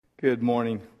Good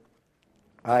morning.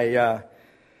 I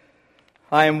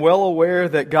am well aware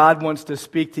that God wants to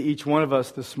speak to each one of us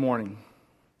this morning.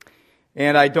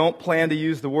 And I don't plan to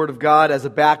use the Word of God as a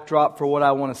backdrop for what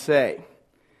I want to say.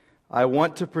 I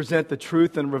want to present the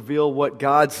truth and reveal what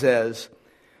God says.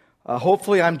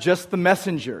 Hopefully I'm just the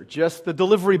messenger, just the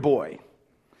delivery boy.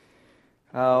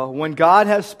 When God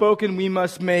has spoken, we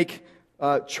must make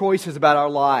choices about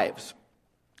our lives,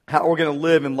 how we're going to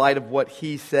live in light of what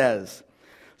He says.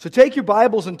 So take your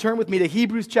Bibles and turn with me to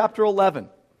Hebrews chapter 11.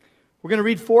 We're going to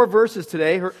read 4 verses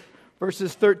today,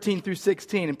 verses 13 through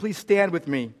 16. And please stand with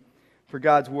me for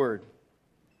God's Word.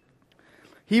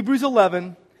 Hebrews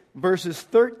 11, verses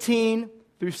 13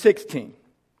 through 16.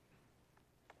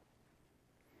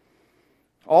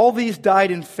 All these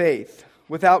died in faith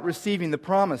without receiving the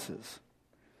promises.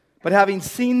 But having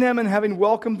seen them and having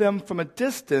welcomed them from a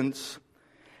distance,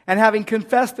 and having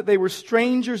confessed that they were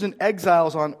strangers and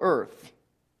exiles on earth.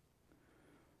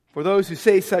 For those who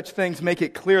say such things make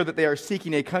it clear that they are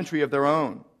seeking a country of their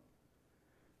own.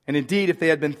 And indeed, if they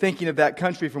had been thinking of that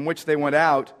country from which they went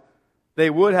out, they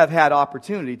would have had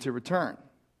opportunity to return.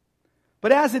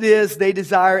 But as it is, they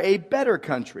desire a better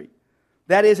country,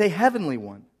 that is, a heavenly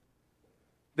one.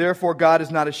 Therefore, God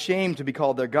is not ashamed to be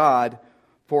called their God,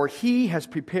 for He has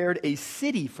prepared a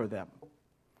city for them.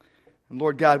 And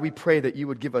Lord God, we pray that You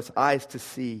would give us eyes to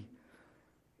see,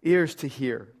 ears to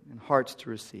hear, and hearts to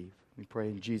receive. We pray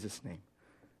in Jesus' name.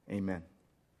 Amen.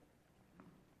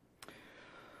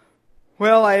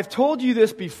 Well, I have told you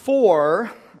this before,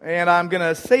 and I'm going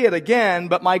to say it again,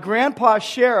 but my grandpa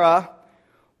Sciarra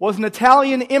was an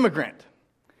Italian immigrant.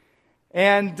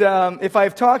 And if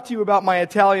I've talked to you about my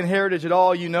Italian heritage at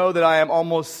all, you know that I am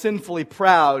almost sinfully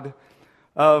proud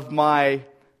of my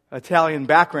Italian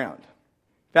background.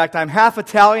 In fact, I'm half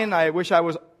Italian. I wish I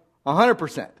was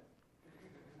 100%.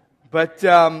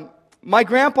 But my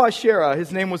grandpa Sciarra,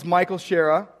 his name was Michael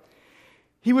Sciarra.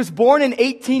 He was born in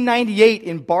 1898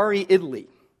 in Bari, Italy.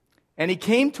 And he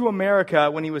came to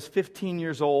America when he was 15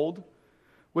 years old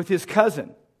with his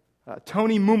cousin,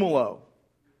 Tony Mumolo.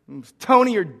 It was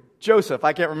Tony or Joseph,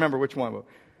 I can't remember which one.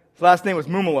 His last name was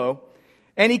Mumolo.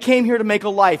 And he came here to make a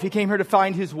life. He came here to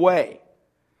find his way.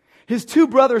 His 2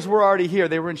 brothers were already here.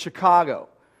 They were in Chicago.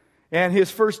 And his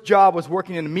first job was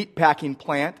working in a meat packing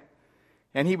plant.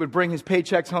 And he would bring his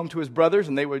paychecks home to his brothers,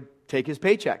 and they would take his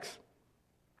paychecks.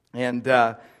 And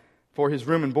for his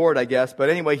room and board, I guess. But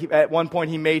anyway, at one point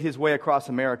he made his way across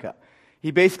America.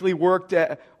 He basically worked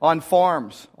on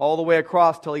farms all the way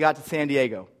across till he got to San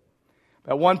Diego.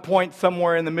 At one point,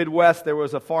 somewhere in the Midwest, there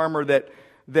was a farmer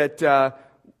that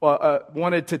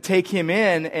wanted to take him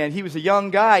in, and he was a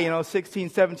young guy,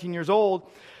 16, 17 years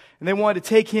old, and they wanted to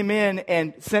take him in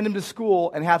and send him to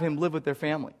school and have him live with their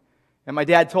family. And my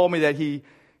dad told me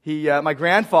that my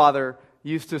grandfather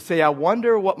used to say, I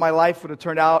wonder what my life would have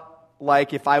turned out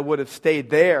like if I would have stayed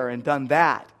there and done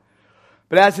that.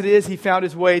 But as it is, he found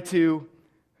his way to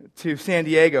San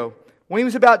Diego. When he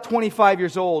was about 25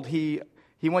 years old, he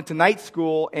went to night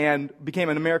school and became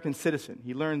an American citizen.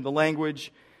 He learned the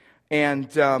language, and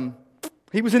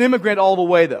he was an immigrant all the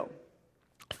way, though.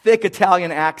 Thick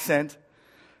Italian accent,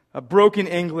 a broken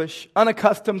English,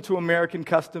 unaccustomed to American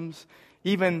customs,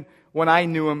 even when I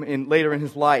knew him later in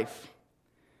his life.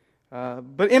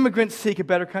 But immigrants seek a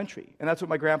better country, and that's what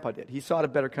my grandpa did. He sought a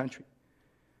better country.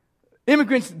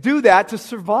 Immigrants do that to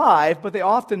survive, but they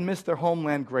often miss their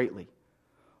homeland greatly.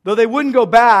 Though they wouldn't go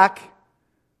back,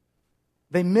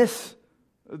 they miss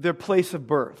their place of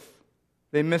birth.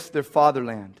 They miss their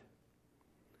fatherland.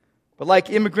 But like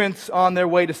immigrants on their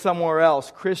way to somewhere else,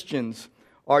 Christians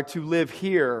are to live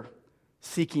here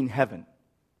seeking heaven.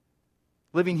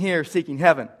 Living here seeking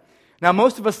heaven. Now,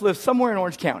 most of us live somewhere in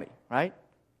Orange County, right?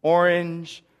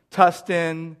 Orange,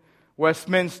 Tustin,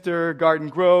 Westminster, Garden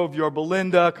Grove, Yorba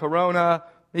Linda, Corona,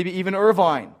 maybe even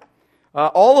Irvine.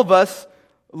 All of us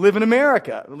live in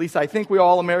America. At least I think we're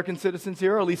all American citizens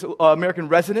here, or at least American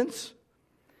residents.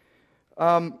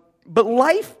 But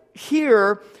life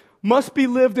here must be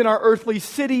lived in our earthly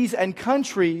cities and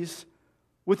countries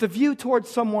with a view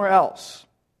towards somewhere else,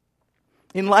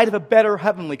 in light of a better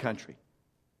heavenly country.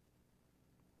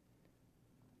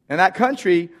 And that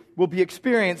country will be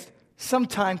experienced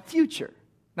sometime future,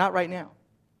 not right now.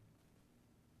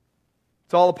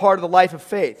 It's all a part of the life of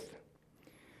faith.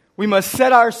 We must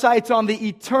set our sights on the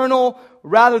eternal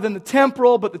rather than the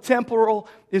temporal, but the temporal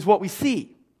is what we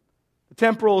see. The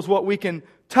temporal is what we can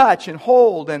touch and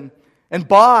hold and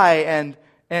buy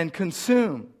and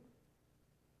consume.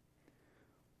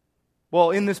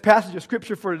 Well, in this passage of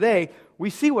Scripture for today, we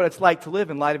see what it's like to live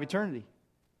in light of eternity.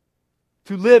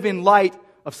 To live in light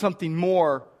of something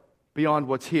more beyond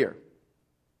what's here.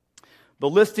 The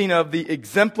listing of the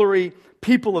exemplary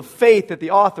people of faith that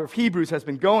the author of Hebrews has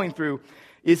been going through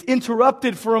is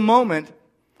interrupted for a moment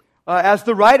as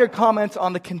the writer comments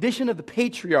on the condition of the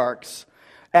patriarchs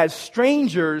as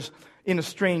strangers in a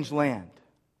strange land.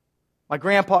 My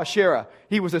grandpa Sciarra,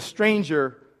 he was a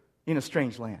stranger in a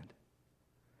strange land.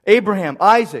 Abraham,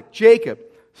 Isaac, Jacob,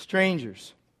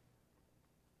 strangers,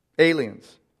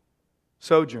 aliens,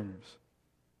 sojourners,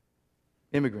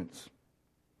 immigrants.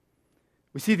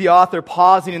 We see the author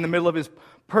pausing in the middle of his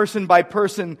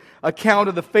person-by-person account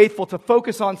of the faithful to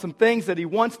focus on some things that he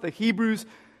wants the Hebrews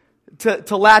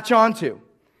to latch onto.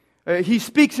 He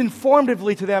speaks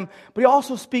informatively to them, but he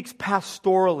also speaks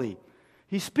pastorally.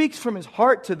 He speaks from his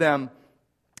heart to them,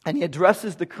 and he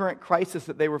addresses the current crisis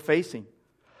that they were facing.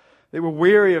 They were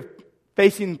weary of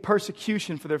facing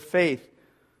persecution for their faith.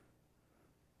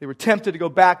 They were tempted to go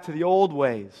back to the old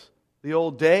ways, the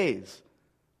old days,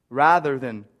 rather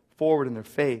than forward in their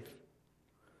faith.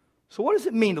 So what does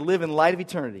it mean to live in light of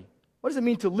eternity? What does it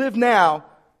mean to live now,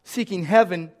 seeking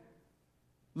heaven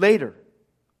later?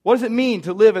 What does it mean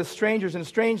to live as strangers in a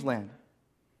strange land?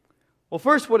 Well,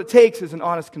 first, what it takes is an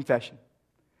honest confession.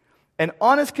 An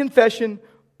honest confession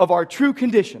of our true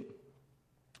condition.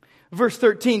 Verse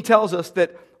 13 tells us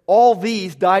that all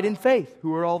these died in faith.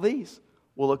 Who are all these?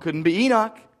 Well, it couldn't be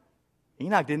Enoch.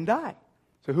 Enoch didn't die.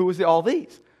 So who was the all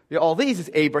these? The all these is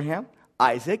Abraham,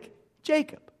 Isaac,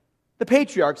 Jacob. The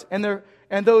patriarchs and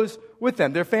those with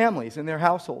them, their families and their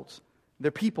households,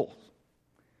 their peoples.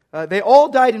 They all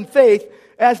died in faith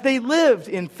as they lived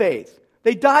in faith.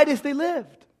 They died as they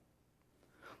lived.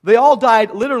 They all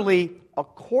died literally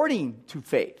according to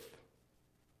faith.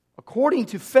 According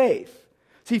to faith.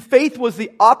 See, faith was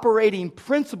the operating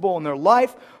principle in their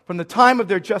life from the time of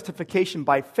their justification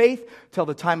by faith till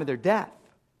the time of their death.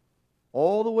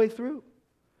 All the way through.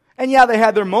 And yeah, they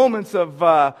had their moments of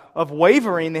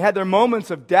wavering. They had their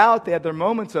moments of doubt. They had their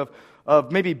moments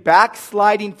of maybe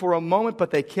backsliding for a moment,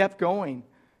 but they kept going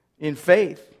in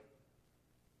faith.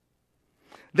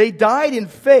 They died in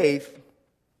faith,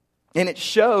 and it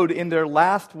showed in their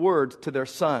last words to their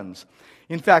sons.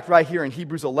 In fact, right here in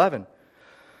Hebrews 11,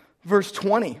 verse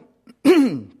 20.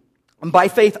 By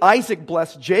faith Isaac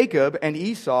blessed Jacob and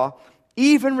Esau,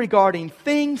 even regarding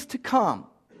things to come,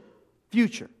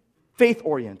 future,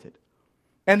 faith-oriented.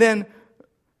 And then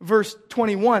verse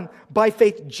 21, by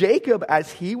faith Jacob,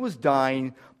 as he was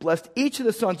dying, blessed each of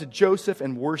the sons of Joseph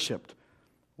and worshipped,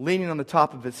 leaning on the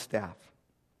top of his staff.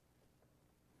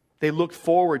 They looked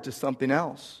forward to something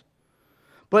else.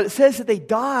 But it says that they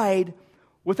died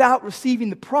without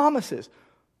receiving the promises.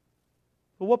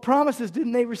 Well, what promises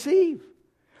didn't they receive?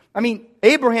 I mean,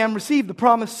 Abraham received the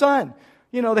promised son.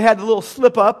 You know, they had the little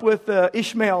slip up with the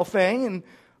Ishmael thing,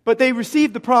 but they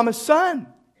received the promised son,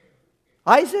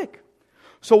 Isaac.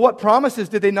 So what promises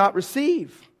did they not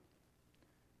receive?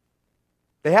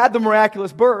 They had the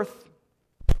miraculous birth,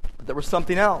 but there was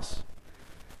something else.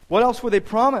 What else were they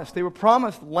promised? They were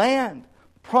promised land,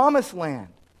 promised land.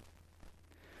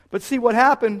 But see what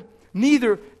happened?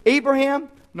 Neither Abraham,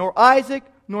 nor Isaac,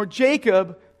 nor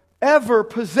Jacob ever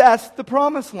possessed the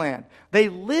promised land. They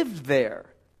lived there.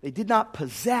 They did not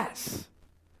possess.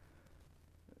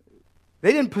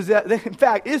 They didn't possess. In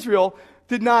fact, Israel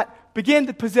did not begin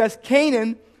to possess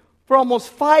Canaan for almost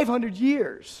 500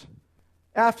 years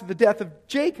after the death of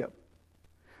Jacob.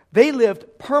 They lived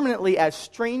permanently as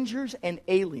strangers and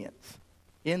aliens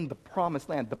in the promised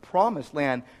land. The promised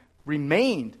land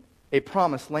remained a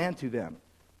promised land to them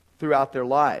throughout their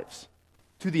lives,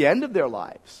 to the end of their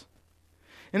lives.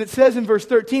 And it says in verse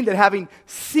 13 that having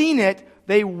seen it,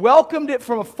 they welcomed it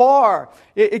from afar.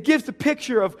 It gives the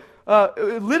picture of,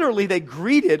 literally they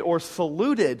greeted or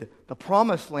saluted the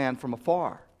promised land from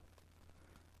afar.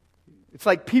 It's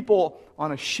like people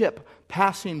on a ship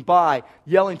passing by,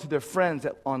 yelling to their friends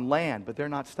on land, but they're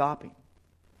not stopping.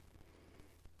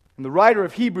 And the writer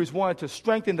of Hebrews wanted to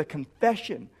strengthen the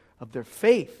confession of their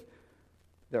faith,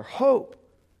 their hope.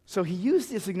 So he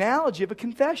used this analogy of a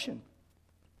confession.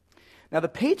 Now the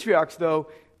patriarchs, though,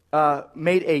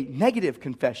 made a negative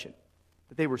confession,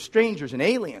 that they were strangers and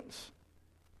aliens.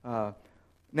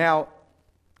 Now,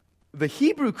 the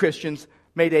Hebrew Christians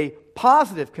made a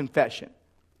positive confession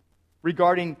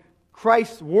regarding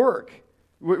Christ's work,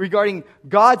 regarding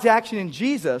God's action in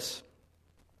Jesus.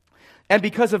 And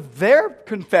because of their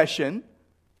confession,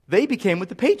 they became what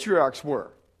the patriarchs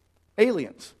were: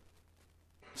 aliens,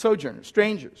 sojourners,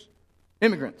 strangers,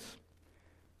 immigrants.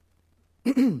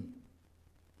 The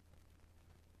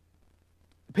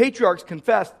patriarchs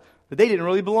confessed that they didn't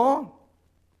really belong.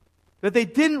 That they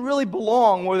didn't really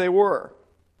belong where they were.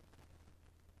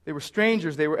 They were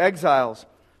strangers. They were exiles.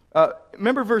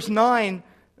 Remember verse 9,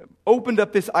 opened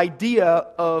up this idea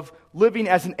of living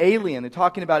as an alien. And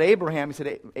talking about Abraham, he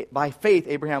said, by faith,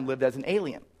 Abraham lived as an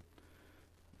alien.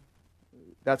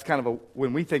 That's kind of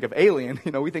when we think of alien,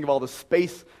 we think of all the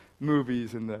space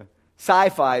movies and the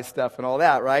sci-fi stuff and all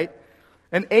that, right?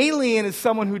 An alien is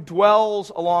someone who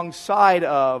dwells alongside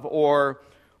of or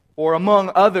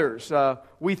among others.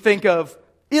 We think of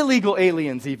illegal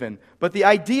aliens even. But the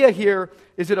idea here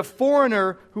is that a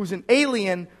foreigner who's an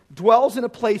alien dwells in a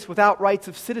place without rights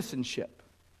of citizenship.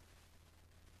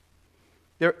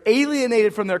 They're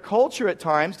alienated from their culture at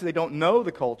times because they don't know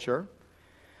the culture.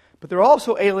 But they're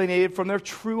also alienated from their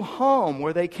true home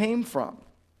where they came from.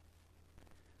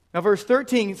 Now verse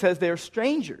 13 says they are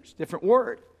strangers. Different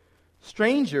word.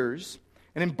 Strangers.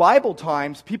 And in Bible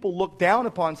times, people looked down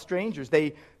upon strangers.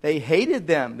 They hated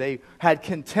them. They had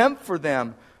contempt for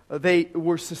them. They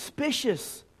were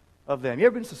suspicious of them. You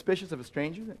ever been suspicious of a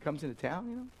stranger that comes into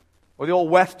town, Or the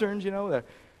old westerns, the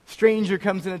stranger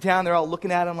comes into town, they're all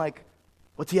looking at him like,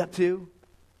 what's he up to?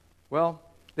 Well,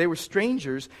 they were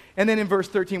strangers. And then in verse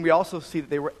 13, we also see that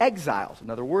they were exiles.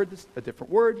 Another word, a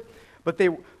different word. But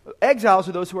exiles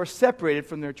are those who are separated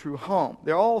from their true home.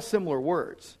 They're all similar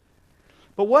words.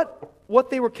 But what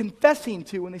they were confessing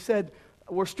to when they said,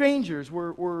 we're strangers,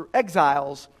 we're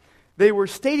exiles, they were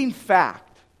stating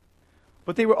fact.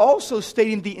 But they were also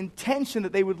stating the intention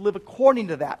that they would live according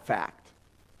to that fact.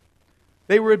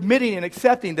 They were admitting and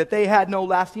accepting that they had no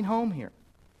lasting home here.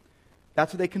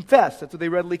 That's what they confessed. That's what they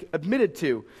readily admitted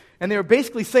to. And they were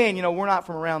basically saying, we're not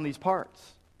from around these parts.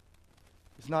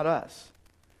 It's not us.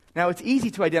 Now, it's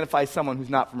easy to identify someone who's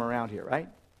not from around here, right?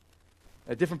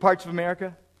 At different parts of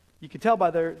America, you can tell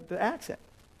by the accent.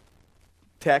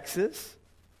 Texas,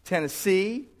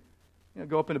 Tennessee,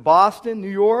 go up into Boston, New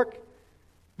York.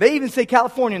 They even say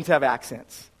Californians have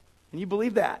accents. Can you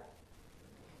believe that?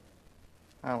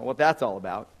 I don't know what that's all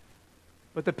about.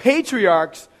 But the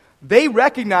patriarchs, they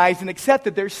recognized and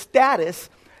accepted their status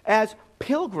as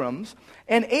pilgrims.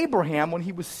 And Abraham, when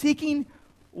he was seeking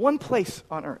one place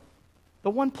on earth,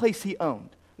 the one place he owned,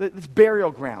 this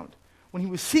burial ground, when he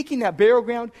was seeking that burial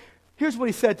ground, here's what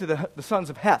he said to the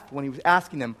sons of Heth when he was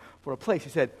asking them for a place.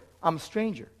 He said, I'm a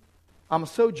stranger. I'm a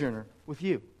sojourner with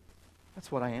you.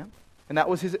 That's what I am. And that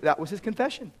was his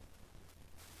confession.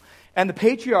 And the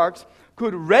patriarchs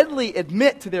could readily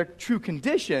admit to their true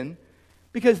condition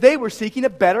because they were seeking a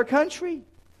better country.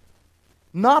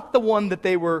 Not the one that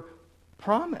they were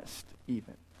promised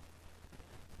even.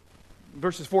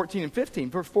 Verses 14 and 15.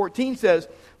 Verse 14 says,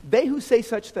 they who say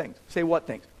such things, say what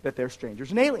things? That they're strangers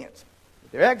and aliens.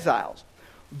 That they're exiles.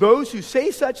 Those who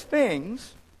say such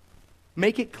things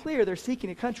make it clear they're seeking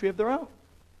a country of their own.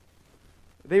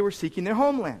 They were seeking their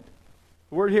homeland.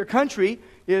 The word here, country,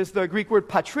 is the Greek word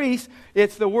patris.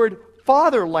 It's the word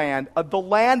fatherland, the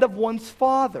land of one's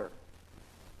father.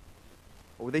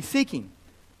 What were they seeking?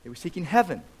 They were seeking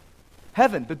heaven.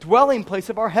 Heaven, the dwelling place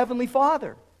of our heavenly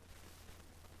Father.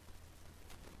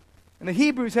 And the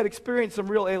Hebrews had experienced some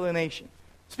real alienation.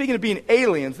 Speaking of being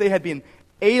aliens, they had been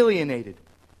alienated.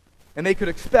 And they could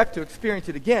expect to experience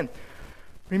it again.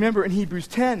 Remember in Hebrews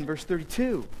 10, verse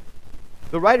 32,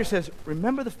 the writer says,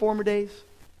 remember the former days,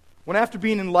 when after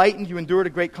being enlightened you endured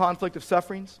a great conflict of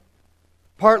sufferings,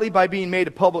 partly by being made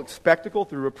a public spectacle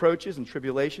through reproaches and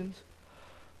tribulations,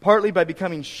 partly by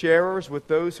becoming sharers with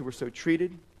those who were so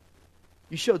treated.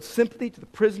 You showed sympathy to the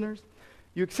prisoners.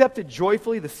 You accepted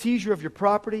joyfully the seizure of your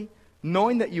property,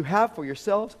 knowing that you have for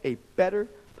yourselves a better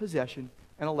possession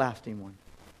and a lasting one.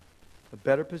 A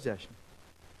better possession,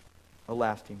 a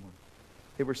lasting one.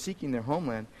 They were seeking their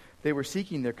homeland. They were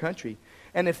seeking their country.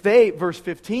 And if they, verse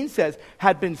 15 says,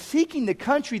 had been seeking the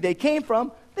country they came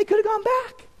from, they could have gone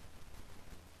back.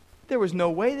 There was no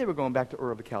way they were going back to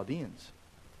Ur of the Chaldeans.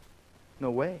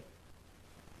 No way.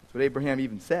 That's what Abraham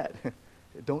even said.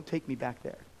 Don't take me back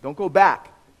there. Don't go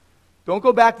back. Don't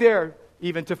go back there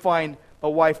even to find a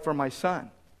wife for my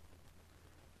son.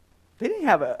 They didn't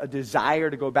have a desire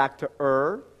to go back to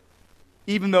Ur,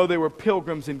 even though they were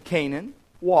pilgrims in Canaan.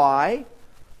 Why?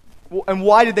 And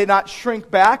why did they not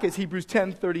shrink back, as Hebrews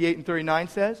 10, 38 and 39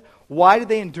 says? Why did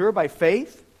they endure by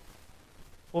faith?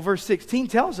 Well, verse 16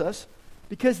 tells us,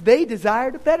 because they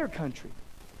desired a better country,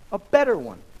 a better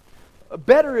one. A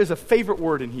better is a favorite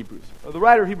word in Hebrews. The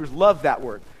writer of Hebrews loved that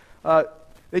word.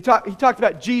 He talked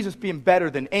about Jesus being better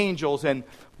than angels and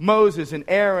Moses and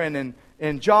Aaron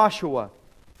and Joshua.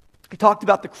 He talked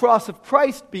about the cross of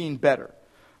Christ being better,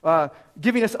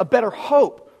 giving us a better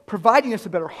hope, providing us a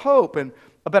better hope and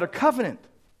a better covenant,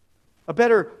 a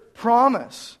better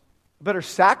promise, a better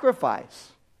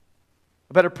sacrifice,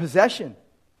 a better possession.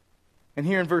 And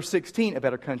here in verse 16, a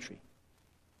better country.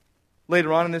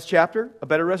 Later on in this chapter, a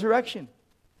better resurrection.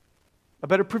 a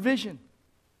better provision.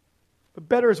 But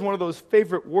better is one of those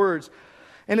favorite words.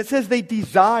 And it says they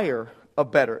desire a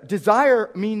better.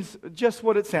 Desire means just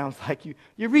what it sounds like.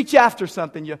 You reach after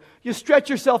something. You stretch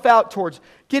yourself out towards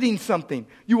getting something.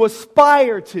 You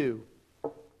aspire to.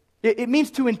 It means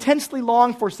to intensely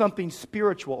long for something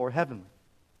spiritual or heavenly.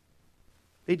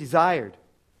 They desired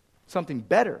something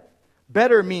better.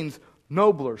 Better means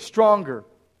nobler, stronger.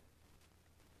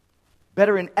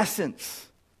 Better in essence.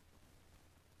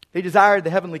 They desired the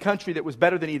heavenly country that was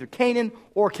better than either Canaan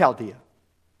or Chaldea.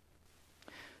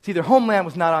 See, their homeland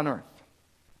was not on earth.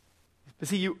 But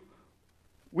see,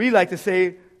 we like to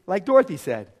say, like Dorothy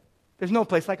said, there's no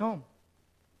place like home.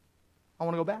 I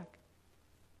want to go back.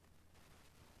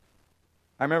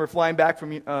 I remember flying back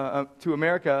from to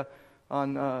America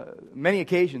on many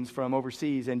occasions from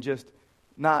overseas and just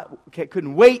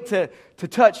couldn't wait to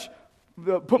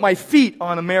put my feet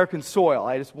on American soil.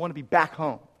 I just want to be back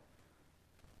home.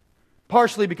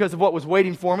 Partially because of what was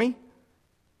waiting for me,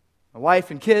 my wife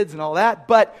and kids and all that,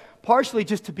 but partially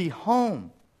just to be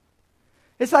home.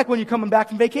 It's like when you're coming back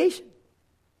from vacation.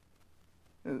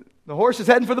 The horse is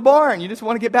heading for the barn. You just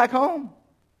want to get back home.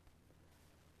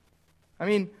 I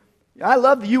mean, I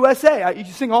love the USA. You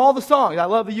sing all the songs. I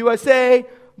love the USA,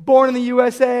 Born in the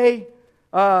USA,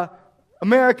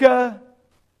 America,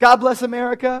 God Bless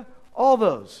America, all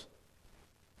those.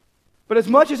 But as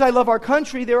much as I love our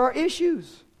country, there are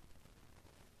issues.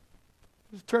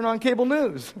 Just turn on cable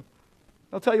news.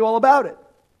 They'll tell you all about it.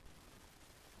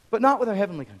 But not with our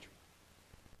heavenly country.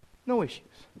 No issues.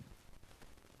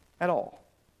 At all.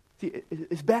 See,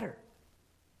 it's better.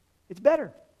 It's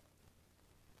better.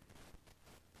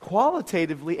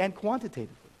 Qualitatively and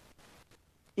quantitatively.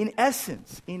 In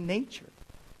essence, in nature.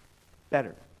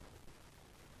 Better.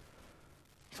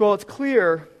 So it's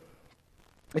clear,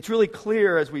 it's really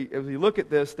clear as we look at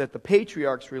this that the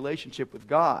patriarchs' relationship with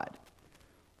God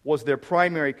was their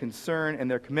primary concern and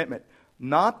their commitment,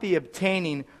 not the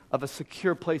obtaining of a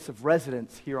secure place of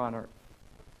residence here on earth.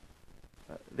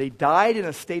 They died in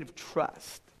a state of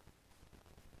trust,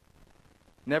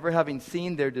 never having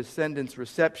seen their descendants'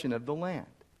 reception of the land.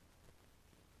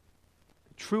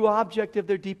 The true object of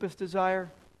their deepest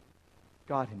desire,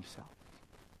 God Himself.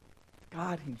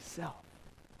 God Himself.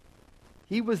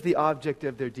 He was the object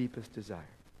of their deepest desire.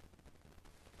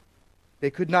 They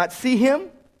could not see Him.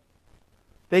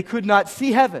 They could not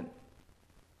see heaven.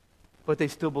 But they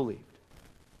still believed.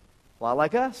 A lot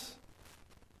like us.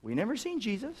 We never seen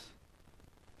Jesus.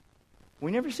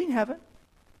 We never seen heaven.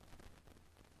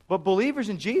 But believers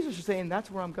in Jesus are saying,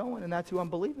 that's where I'm going and that's who I'm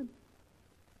believing.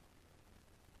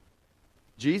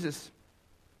 Jesus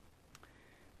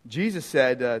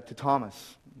said to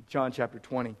Thomas, John chapter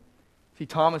 20. See,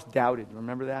 Thomas doubted.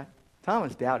 Remember that?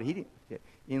 Thomas doubted. He didn't.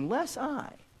 Unless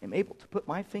I am able to put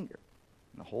my finger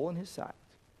in the hole in his side,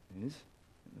 in his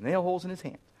nail holes in his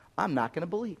hands, I'm not going to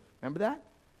believe. Remember that?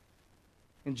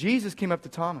 And Jesus came up to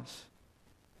Thomas.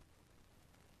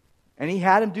 And He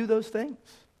had him do those things.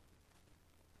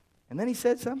 And then He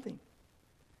said something.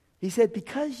 He said,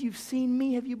 because you've seen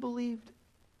me, have you believed?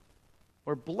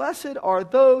 Or blessed are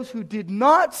those who did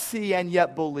not see and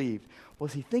yet believed.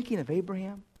 Was He thinking of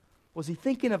Abraham? Was He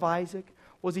thinking of Isaac?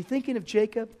 Was He thinking of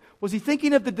Jacob? Was He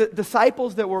thinking of the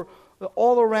disciples that were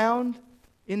all around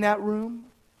in that room?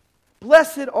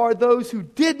 Blessed are those who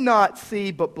did not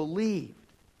see but believed.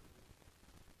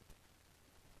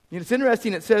 You know, it's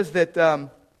interesting. It says that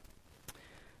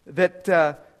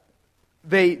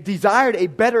they desired a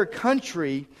better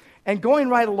country, and going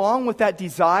right along with that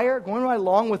desire,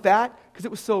 because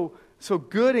it was so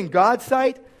good in God's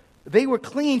sight, they were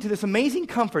clinging to this amazing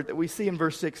comfort that we see in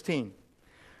verse 16.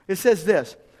 It says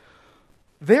this,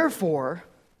 therefore,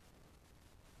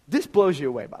 this blows you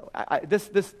away, by the way.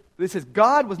 This says,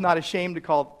 God was not ashamed to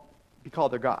be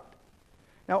called their God.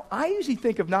 Now, I usually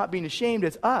think of not being ashamed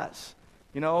as us.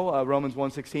 You know, Romans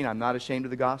 1:16, I'm not ashamed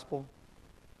of the gospel.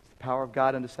 It's the power of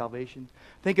God unto salvation.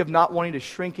 Think of not wanting to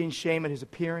shrink in shame at His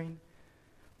appearing.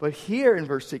 But here in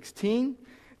verse 16,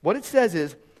 what it says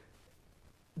is,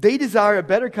 they desire a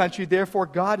better country, therefore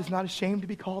God is not ashamed to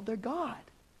be called their God.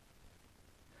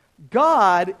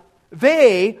 God,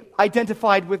 they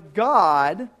identified with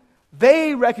God.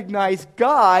 They recognized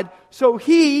God, so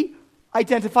He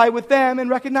identified with them and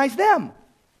recognized them.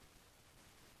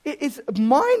 It's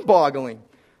mind-boggling.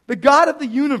 The God of the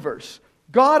universe,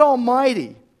 God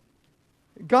Almighty,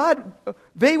 God,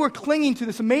 they were clinging to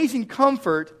this amazing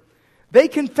comfort. They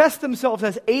confessed themselves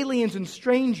as aliens and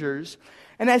strangers,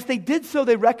 and as they did so,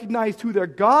 they recognized who their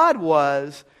God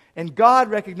was, and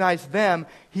God recognized them.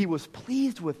 He was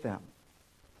pleased with them.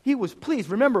 He was pleased.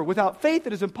 Remember, without faith,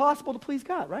 it is impossible to please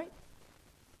God, right?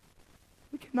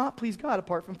 We cannot please God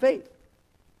apart from faith.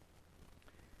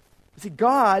 See,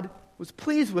 God was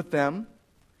pleased with them,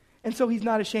 and so he's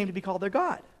not ashamed to be called their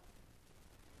God.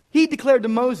 He declared to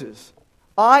Moses,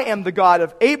 I am the God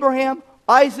of Abraham,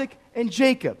 Isaac, and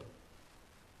Jacob.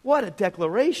 What a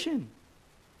declaration.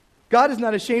 God is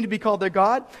not ashamed to be called their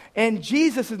God, and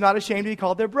Jesus is not ashamed to be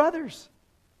called their brothers.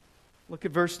 Look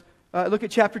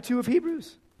at chapter 2 of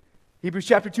Hebrews. Hebrews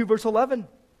chapter 2, verse 11.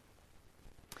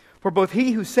 For both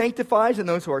he who sanctifies and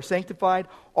those who are sanctified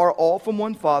are all from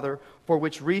one Father, for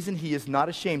which reason he is not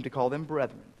ashamed to call them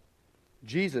brethren.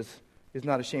 Jesus is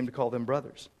not ashamed to call them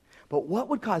brothers. But what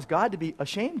would cause God to be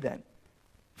ashamed then?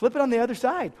 Flip it on the other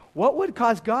side. What would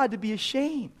cause God to be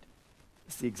ashamed?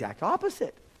 It's the exact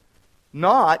opposite.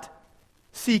 Not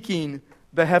seeking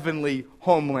the heavenly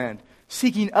homeland,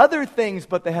 seeking other things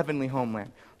but the heavenly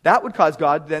homeland. That would cause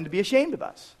God then to be ashamed of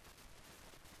us.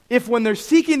 If when they're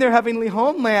seeking their heavenly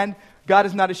homeland, God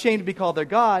is not ashamed to be called their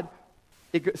God,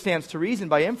 it stands to reason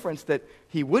by inference that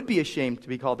he would be ashamed to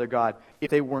be called their God if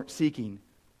they weren't seeking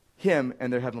him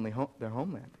and their heavenly their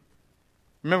homeland.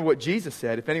 Remember what Jesus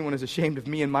said, if anyone is ashamed of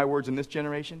me and my words in this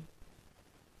generation.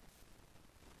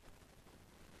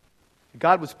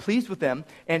 God was pleased with them,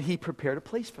 and he prepared a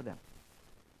place for them.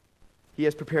 He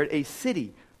has prepared a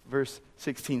city, verse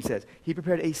 16 says. He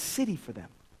prepared a city for them.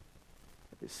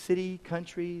 The city,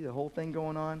 country, the whole thing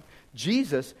going on.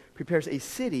 Jesus prepares a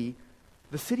city,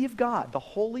 the city of God, the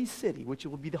holy city, which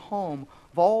will be the home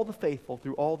of all the faithful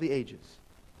through all the ages.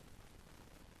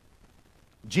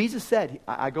 Jesus said,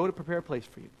 I go to prepare a place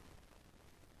for you.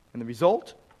 And the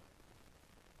result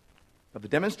of the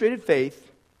demonstrated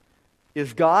faith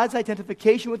is God's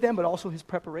identification with them, but also his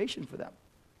preparation for them.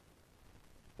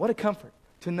 What a comfort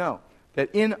to know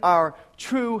that in our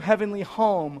true heavenly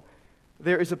home,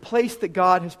 there is a place that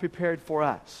God has prepared for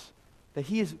us, that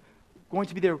he is going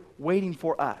to be there waiting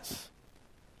for us.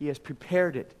 He has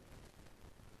prepared it.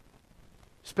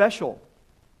 Special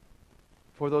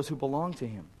for those who belong to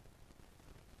him.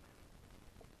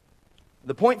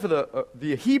 The point for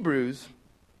the Hebrews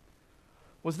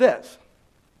was this.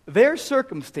 Their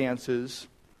circumstances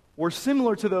were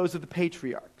similar to those of the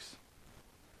patriarchs.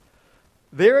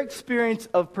 Their experience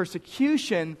of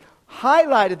persecution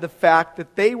highlighted the fact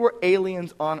that they were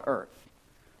aliens on earth.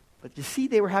 But you see,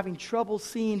 they were having trouble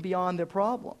seeing beyond their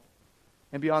problem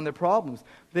and beyond their problems.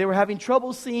 They were having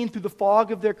trouble seeing through the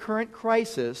fog of their current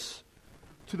crisis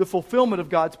to the fulfillment of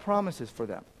God's promises for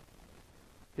them.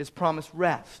 His promised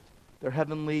rest, their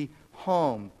heavenly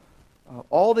home.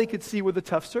 All they could see were the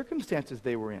tough circumstances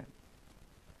they were in.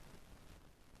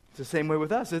 It's the same way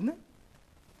with us, isn't it?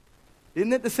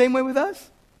 Isn't it the same way with us?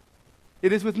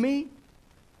 It is with me.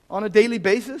 On a daily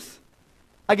basis,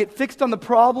 I get fixed on the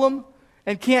problem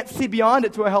and can't see beyond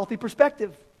it to a healthy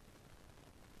perspective.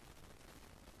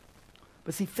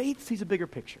 But see, faith sees a bigger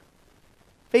picture.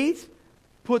 Faith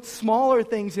puts smaller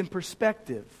things in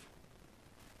perspective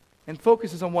and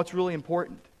focuses on what's really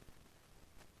important.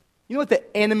 You know what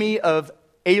the enemy of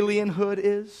alienhood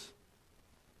is?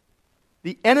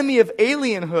 The enemy of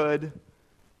alienhood,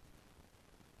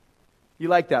 you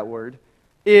like that word,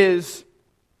 is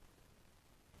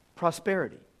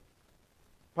prosperity.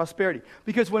 Prosperity.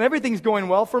 Because when everything's going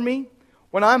well for me,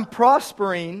 when I'm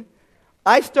prospering,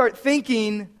 I start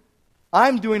thinking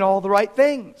I'm doing all the right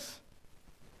things.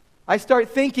 I start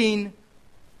thinking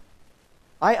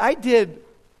I did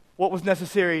what was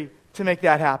necessary to make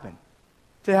that happen,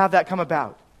 to have that come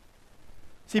about.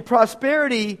 See,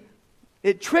 prosperity,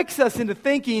 it tricks us into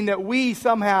thinking that we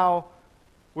somehow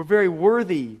were very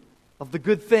worthy of the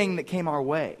good thing that came our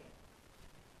way.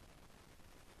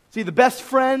 See, the best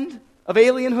friend of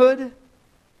alienhood?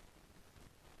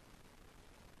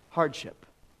 Hardship.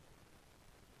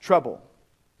 Trouble.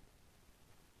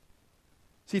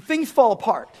 See, things fall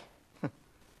apart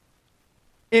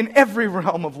in every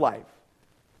realm of life.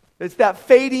 It's that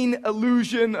fading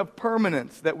illusion of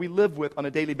permanence that we live with on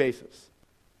a daily basis.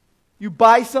 You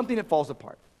buy something, it falls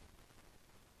apart.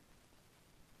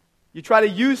 You try to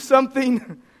use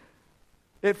something,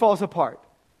 it falls apart.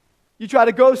 You try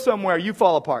to go somewhere, you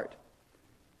fall apart.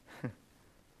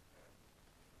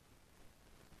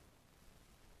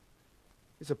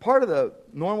 It's a part of the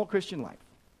normal Christian life.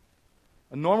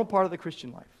 A normal part of the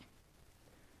Christian life.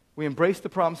 We embrace the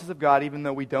promises of God even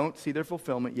though we don't see their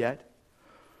fulfillment yet.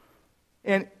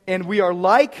 And we are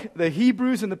like the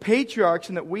Hebrews and the patriarchs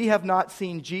in that we have not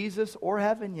seen Jesus or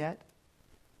heaven yet.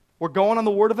 We're going on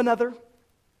the word of another.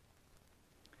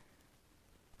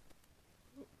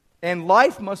 And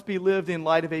life must be lived in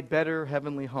light of a better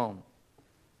heavenly home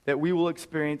that we will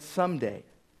experience someday.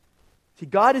 See,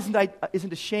 God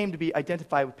isn't ashamed to be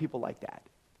identified with people like that.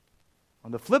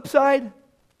 On the flip side,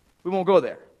 We won't go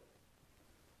there.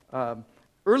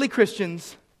 Early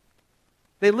Christians,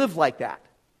 they lived like that.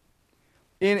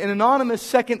 In an anonymous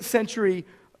 2nd century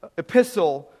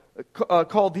epistle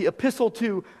called the Epistle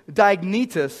to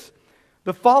Diognetus,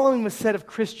 the following was said of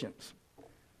Christians.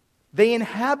 They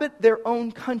inhabit their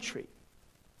own country,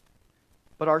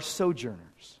 but are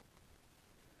sojourners.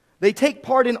 They take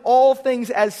part in all things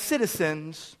as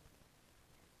citizens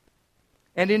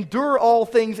and endure all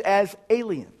things as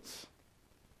aliens.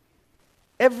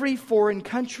 Every foreign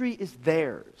country is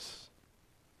theirs,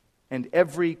 and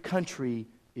every country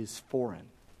is foreign.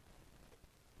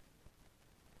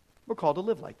 We're called to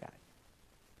live like that.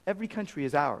 Every country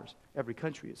is ours. Every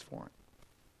country is foreign.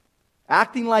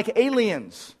 Acting like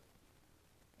aliens.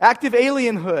 Active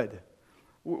alienhood.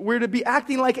 We're to be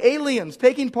acting like aliens,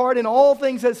 taking part in all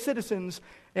things as citizens,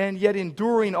 and yet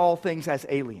enduring all things as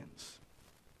aliens.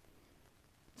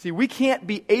 See, we can't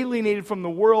be alienated from the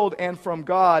world and from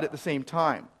God at the same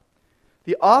time.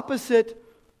 The opposite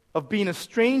of being a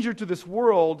stranger to this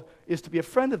world is to be a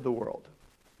friend of the world.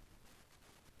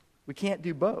 We can't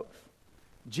do both.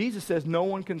 Jesus says no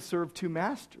one can serve two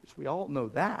masters. We all know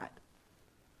that.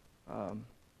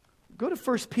 Go to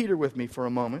 1 Peter with me for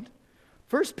a moment.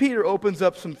 1 Peter opens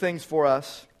up some things for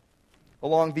us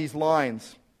along these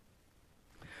lines.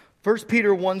 1 Peter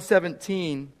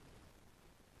 1:17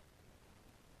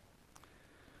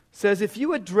 says, if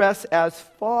you address as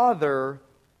Father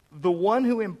the one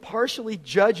who impartially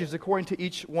judges according to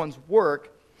each one's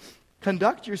work,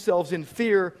 conduct yourselves in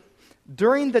fear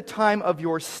during the time of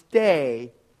your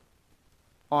stay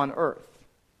on earth.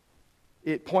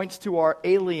 It points to our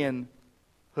alienhood,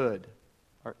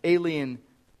 our alien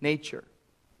nature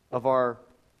of our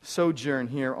sojourn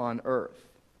here on earth.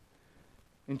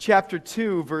 In chapter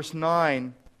 2, verse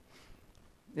 9,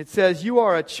 it says, you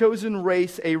are a chosen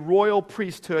race, a royal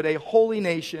priesthood, a holy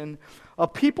nation, a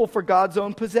people for God's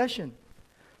own possession,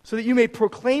 so that you may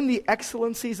proclaim the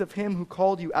excellencies of Him who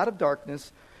called you out of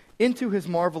darkness into His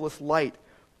marvelous light.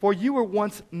 For you were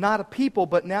once not a people,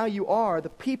 but now you are the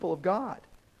people of God.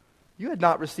 You had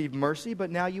not received mercy,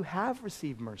 but now you have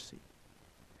received mercy.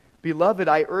 Beloved,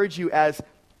 I urge you as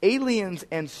aliens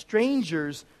and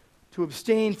strangers to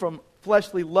abstain from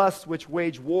fleshly lusts which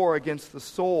wage war against the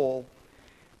soul.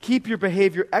 Keep your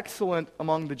behavior excellent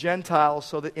among the Gentiles,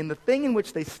 so that in the thing in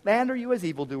which they slander you as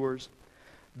evildoers,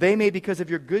 they may, because of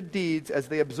your good deeds, as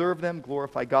they observe them,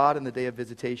 glorify God in the day of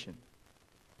visitation.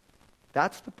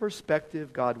 That's the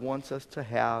perspective God wants us to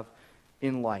have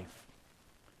in life.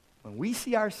 When we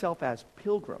see ourselves as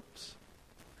pilgrims,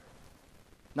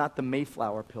 not the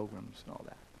Mayflower pilgrims and all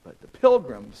that, but the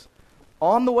pilgrims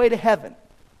on the way to heaven,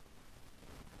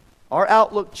 our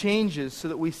outlook changes so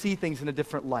that we see things in a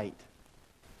different light.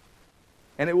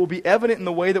 And it will be evident in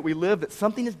the way that we live that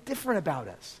something is different about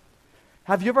us.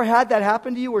 Have you ever had that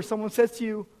happen to you where someone says to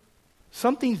you,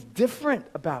 something's different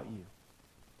about you?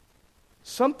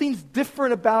 Something's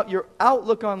different about your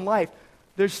outlook on life.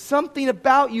 There's something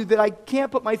about you that I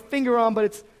can't put my finger on,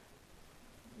 but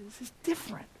this is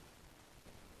different.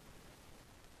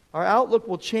 Our outlook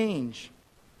will change,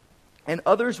 and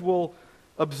others will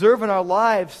observe in our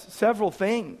lives several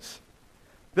things.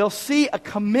 They'll see a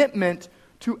commitment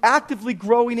to actively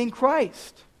growing in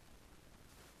Christ.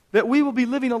 That we will be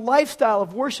living a lifestyle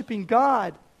of worshiping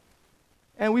God,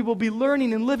 and we will be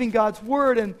learning and living God's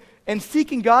Word and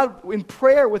seeking God in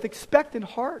prayer with expectant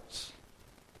hearts.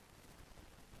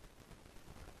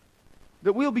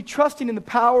 That we'll be trusting in the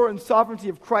power and sovereignty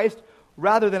of Christ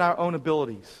rather than our own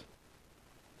abilities.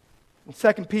 And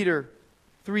 2 Peter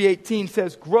 3:18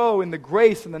 says, grow in the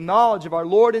grace and the knowledge of our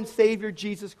Lord and Savior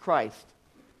Jesus Christ.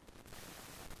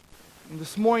 And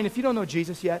this morning, if you don't know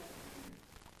Jesus yet,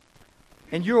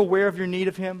 and you're aware of your need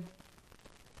of Him,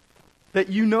 that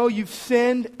you know you've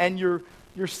sinned and you're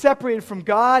separated from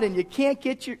God and you can't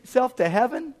get yourself to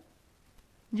heaven,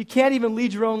 you can't even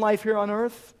lead your own life here on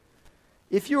earth,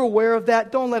 if you're aware of that,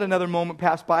 don't let another moment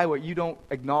pass by where you don't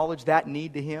acknowledge that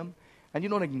need to Him and you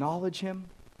don't acknowledge Him.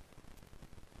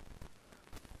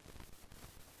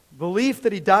 Belief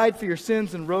that He died for your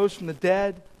sins and rose from the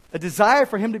dead, a desire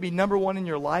for Him to be number one in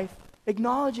your life,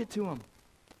 acknowledge it to Him.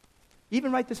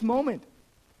 Even right this moment.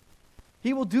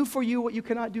 He will do for you what you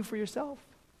cannot do for yourself.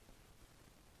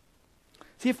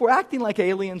 See, if we're acting like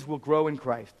aliens, we'll grow in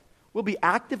Christ. We'll be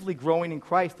actively growing in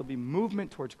Christ. There'll be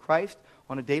movement towards Christ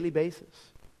on a daily basis.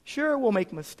 Sure, we'll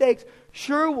make mistakes.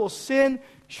 Sure, we'll sin.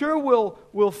 Sure,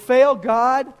 we'll fail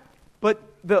God. But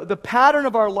the pattern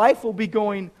of our life will be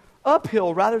going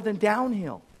uphill rather than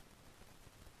downhill.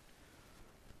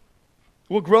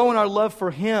 We'll grow in our love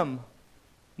for Him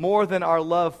more than our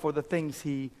love for the things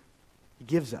He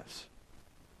gives us.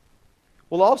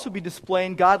 we'll also be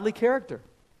displaying godly character.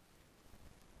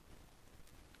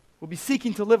 We'll be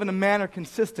seeking to live in a manner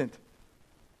consistent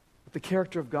with the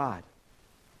character of God.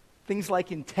 Things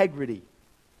like integrity,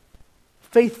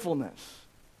 faithfulness,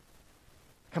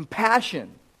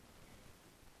 compassion,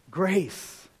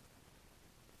 grace,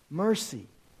 mercy,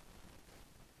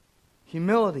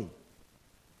 humility,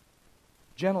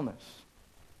 gentleness,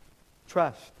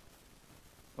 trust,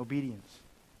 obedience.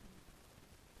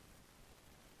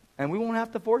 And we won't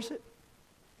have to force it.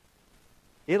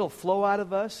 It'll flow out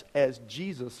of us as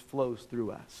Jesus flows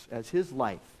through us, as His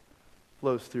life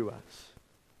flows through us,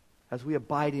 as we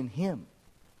abide in Him.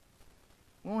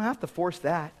 We won't have to force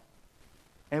that.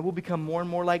 And we'll become more and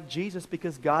more like Jesus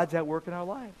because God's at work in our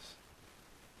lives,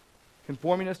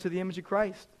 conforming us to the image of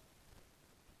Christ.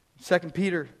 2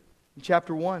 Peter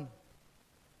chapter 1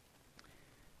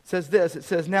 says this. It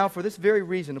says, "Now for this very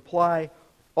reason apply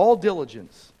all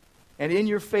diligence, and in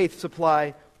your faith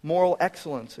supply moral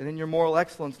excellence, and in your moral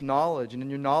excellence knowledge, and in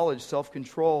your knowledge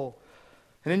self-control,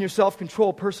 and in your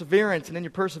self-control perseverance, and in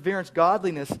your perseverance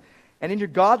godliness, and in your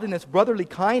godliness brotherly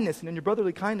kindness, and in your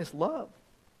brotherly kindness love.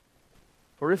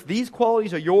 For if these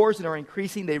qualities are yours and are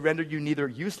increasing, they render you neither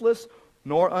useless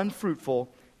nor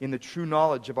unfruitful in the true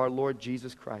knowledge of our Lord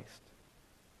Jesus Christ."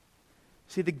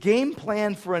 See, the game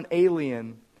plan for an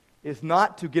alien is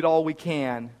not to get all we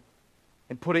can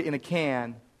and put it in a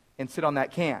can and sit on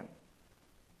that can.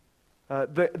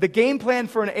 The game plan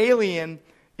for an alien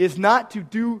is not to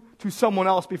do to someone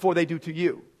else before they do to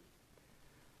you.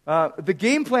 The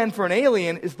game plan for an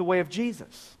alien is the way of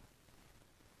Jesus.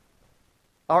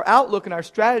 Our outlook and our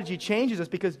strategy changes us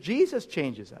because Jesus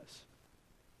changes us.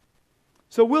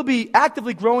 So we'll be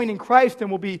actively growing in Christ, and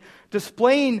we'll be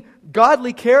displaying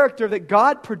godly character that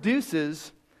God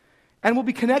produces, and we'll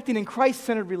be connecting in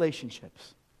Christ-centered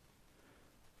relationships.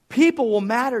 People will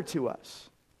matter to us.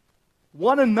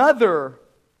 One another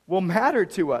will matter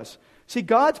to us. See,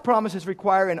 God's promises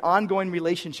require an ongoing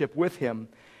relationship with Him,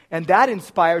 and that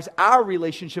inspires our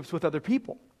relationships with other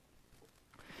people.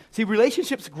 See,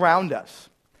 relationships ground us,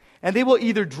 and they will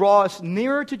either draw us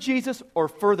nearer to Jesus or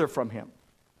further from Him.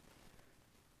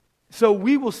 So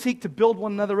we will seek to build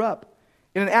one another up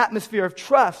in an atmosphere of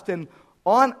trust and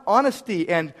honesty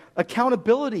and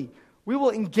accountability. We will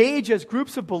engage as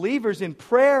groups of believers in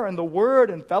prayer and the Word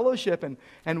and fellowship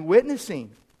and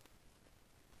witnessing.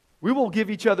 We will give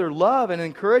each other love and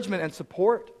encouragement and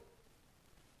support.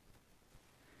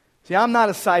 See, I'm not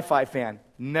a sci-fi fan.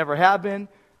 Never have been.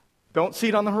 Don't see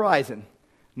it on the horizon.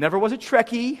 Never was a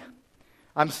Trekkie.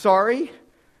 I'm sorry.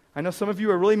 I know some of you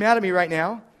are really mad at me right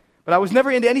now. But I was never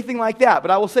into anything like that.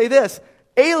 But I will say this.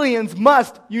 Aliens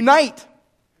must unite.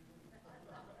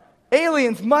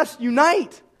 Aliens must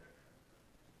unite.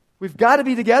 We've got to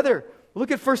be together. Look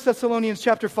at 1 Thessalonians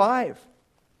chapter 5.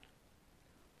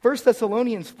 1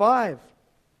 Thessalonians 5.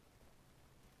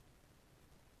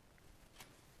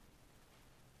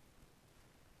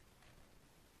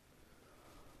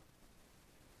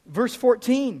 Verse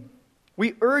 14.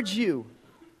 We urge you,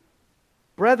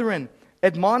 brethren,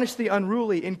 admonish the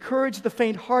unruly, encourage the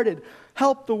faint-hearted,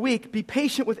 help the weak, be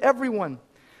patient with everyone.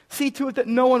 See to it that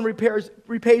no one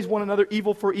repays one another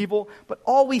evil for evil, but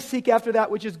always seek after that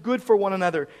which is good for one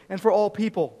another and for all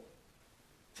people.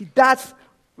 See, that's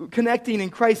connecting in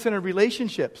Christ-centered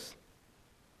relationships.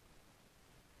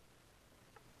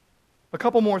 A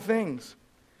couple more things.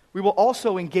 We will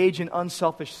also engage in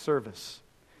unselfish service.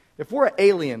 If we're an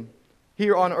alien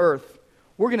here on earth,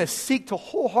 we're going to seek to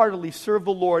wholeheartedly serve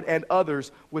the Lord and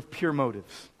others with pure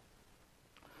motives.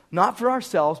 Not for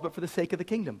ourselves, but for the sake of the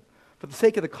kingdom, for the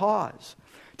sake of the cause.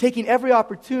 Taking every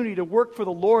opportunity to work for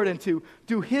the Lord and to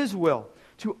do His will,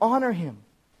 to honor Him.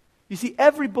 You see,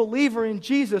 every believer in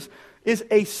Jesus is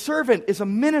a servant, is a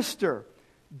minister,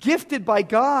 gifted by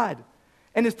God,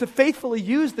 and is to faithfully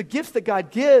use the gifts that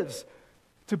God gives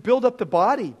to build up the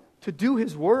body, to do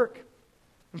His work.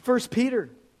 In 1 Peter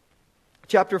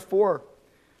chapter 4,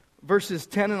 verses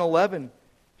 10 and 11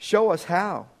 show us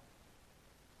how.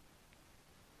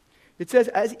 It says,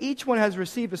 as each one has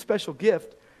received a special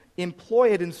gift,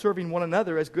 employ it in serving one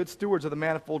another as good stewards of the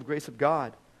manifold grace of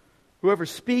God. Whoever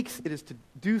speaks, it is to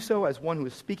do so as one who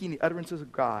is speaking the utterances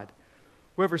of God.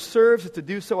 Whoever serves is to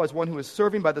do so as one who is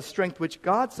serving by the strength which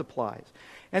God supplies.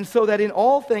 And so that in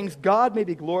all things God may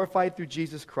be glorified through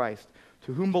Jesus Christ,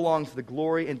 to whom belongs the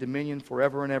glory and dominion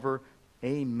forever and ever.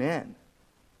 Amen.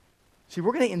 See,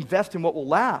 we're going to invest in what will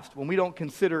last when we don't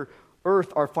consider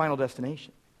earth our final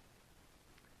destination.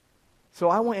 So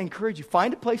I want to encourage you,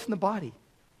 find a place in the body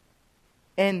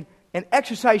and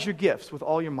exercise your gifts with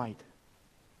all your might.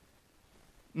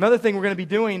 Another thing we're going to be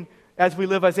doing as we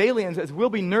live as aliens is we'll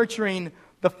be nurturing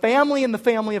the family in the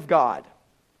family of God.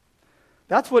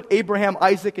 That's what Abraham,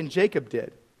 Isaac, and Jacob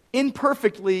did.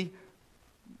 Imperfectly,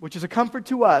 which is a comfort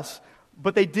to us,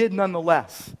 but they did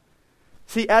nonetheless.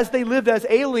 See, as they lived as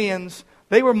aliens,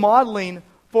 they were modeling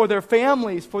for their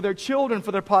families, for their children,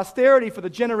 for their posterity, for the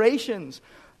generations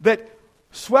that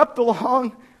swept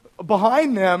along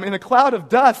behind them in a cloud of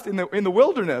dust in the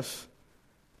wilderness.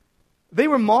 They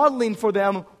were modeling for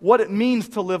them what it means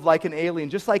to live like an alien,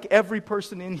 just like every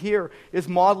person in here is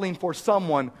modeling for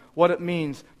someone what it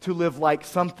means to live like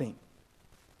something.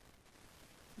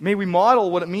 May we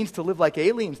model what it means to live like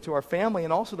aliens to our family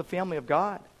and also the family of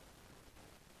God.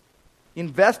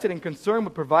 Invested and concerned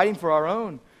with providing for our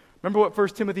own. Remember what 1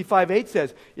 Timothy 5:8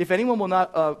 says. If anyone will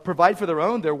not provide for their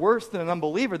own, they're worse than an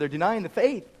unbeliever. They're denying the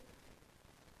faith.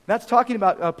 That's talking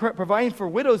about providing for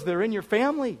widows that are in your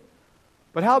family.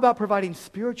 But how about providing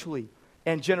spiritually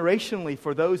and generationally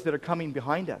for those that are coming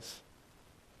behind us?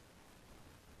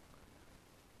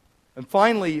 And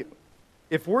finally,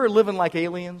 if we're living like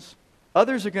aliens,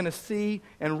 others are going to see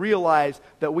and realize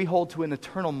that we hold to an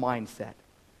eternal mindset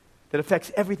that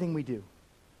affects everything we do.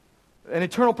 An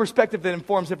eternal perspective that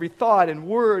informs every thought and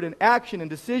word and action and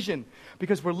decision,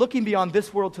 because we're looking beyond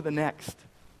this world to the next,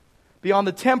 beyond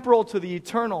the temporal to the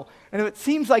eternal. And if it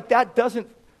seems like that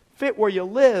doesn't fit where you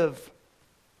live,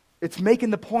 it's making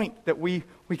the point that we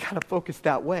got to focus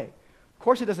that way. Of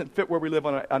course it doesn't fit where we live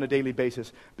on a daily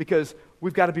basis, because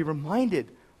we've got to be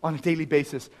reminded on a daily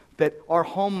basis that our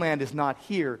homeland is not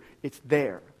here, it's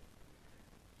there.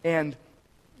 And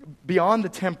beyond the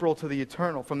temporal to the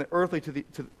eternal, from the earthly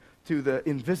to the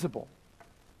invisible.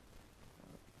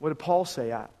 What did Paul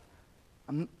say?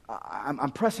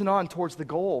 I'm pressing on towards the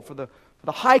goal for the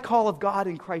high call of God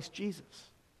in Christ Jesus.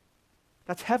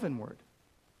 That's heavenward.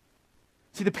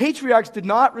 See, the patriarchs did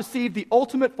not receive the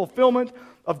ultimate fulfillment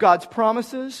of God's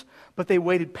promises, but they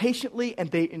waited patiently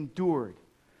and they endured.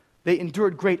 They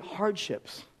endured great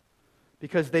hardships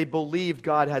because they believed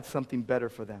God had something better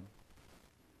for them.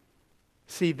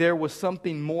 See, there was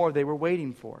something more they were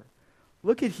waiting for.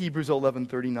 Look at Hebrews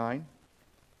 11:39.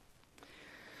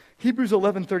 Hebrews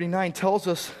 11:39 tells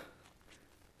us,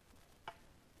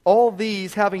 all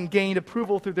these, having gained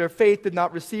approval through their faith, did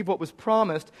not receive what was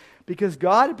promised because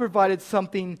God had provided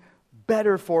something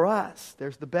better for us.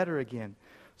 There's the better again.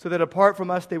 So that apart from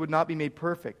us, they would not be made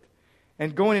perfect.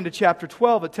 And going into chapter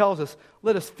 12, it tells us,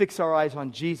 let us fix our eyes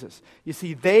on Jesus. You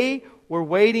see, they were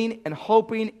waiting and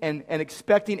hoping and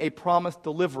expecting a promised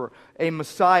deliverer, a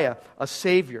Messiah, a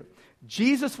Savior.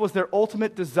 Jesus was their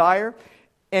ultimate desire.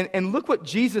 And look what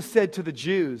Jesus said to the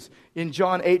Jews in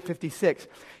John 8:56.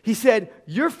 He said,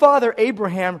 your father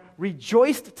Abraham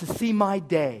rejoiced to see my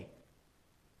day,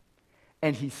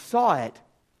 and he saw it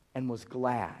and was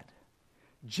glad.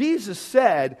 Jesus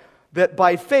said that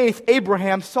by faith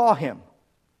Abraham saw him.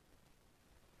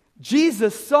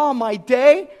 Jesus saw my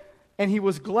day and he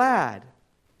was glad.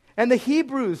 And the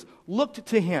Hebrews looked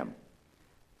to him.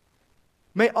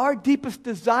 May our deepest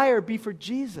desire be for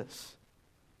Jesus.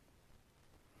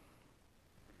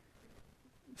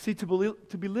 See, to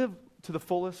be lived to the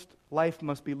fullest, life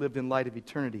must be lived in light of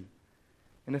eternity.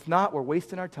 And if not, we're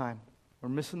wasting our time. We're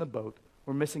missing the boat.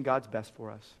 We're missing God's best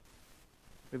for us.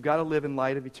 We've got to live in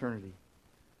light of eternity.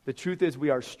 The truth is,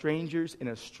 we are strangers in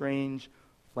a strange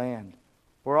land.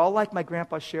 We're all like my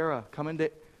grandpa Sciarra, coming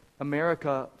to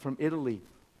America from Italy.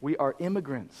 We are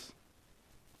immigrants.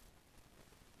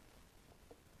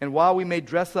 And while we may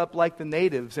dress up like the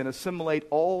natives and assimilate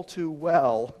all too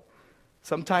well,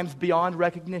 sometimes beyond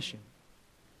recognition,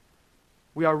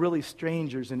 we are really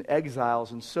strangers and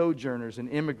exiles and sojourners and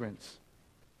immigrants.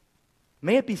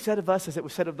 May it be said of us as it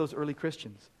was said of those early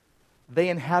Christians. They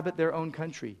inhabit their own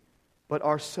country, but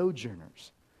are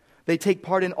sojourners. They take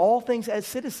part in all things as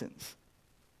citizens,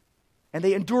 and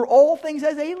they endure all things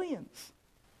as aliens.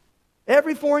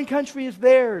 Every foreign country is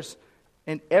theirs,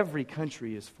 and every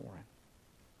country is foreign.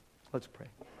 Let's pray.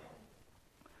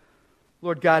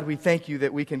 Lord God, we thank you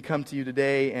that we can come to you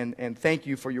today and thank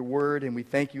you for your word. And we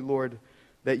thank you, Lord,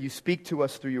 that you speak to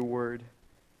us through your word.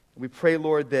 We pray,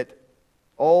 Lord, that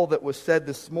all that was said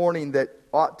this morning that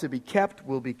ought to be kept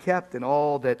will be kept, and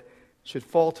all that should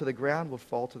fall to the ground will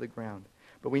fall to the ground.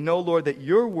 But we know, Lord, that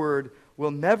your word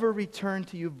will never return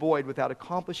to you void without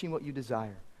accomplishing what you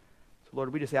desire. So,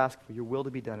 Lord, we just ask for your will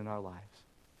to be done in our lives.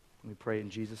 And we pray in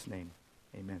Jesus' name.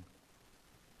 Amen.